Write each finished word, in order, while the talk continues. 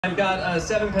I've got a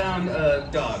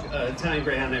 7-pound dog, Italian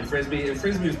Greyhound named Frisbee, and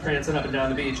Frisbee was prancing up and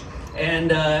down the beach. And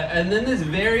then this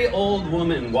very old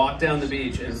woman walked down the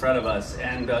beach in front of us.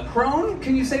 And crone?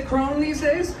 Can you say crone these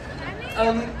days?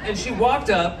 And she walked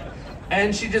up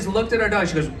and she just looked at our dog.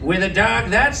 She goes, "With a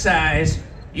dog that size,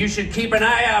 you should keep an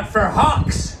eye out for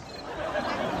hawks."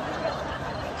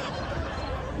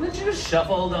 And then she just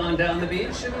shuffled on down the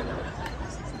beach. And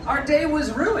our day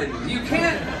was ruined. You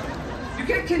can't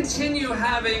continue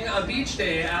having a beach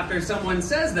day after someone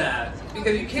says that,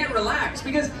 because you can't relax.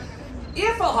 Because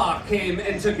if a hawk came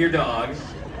and took your dog,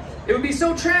 it would be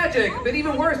so tragic. But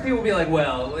even worse, people would be like,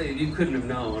 "Well, you couldn't have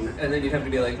known," and then you'd have to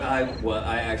be like, "I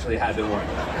actually had been working."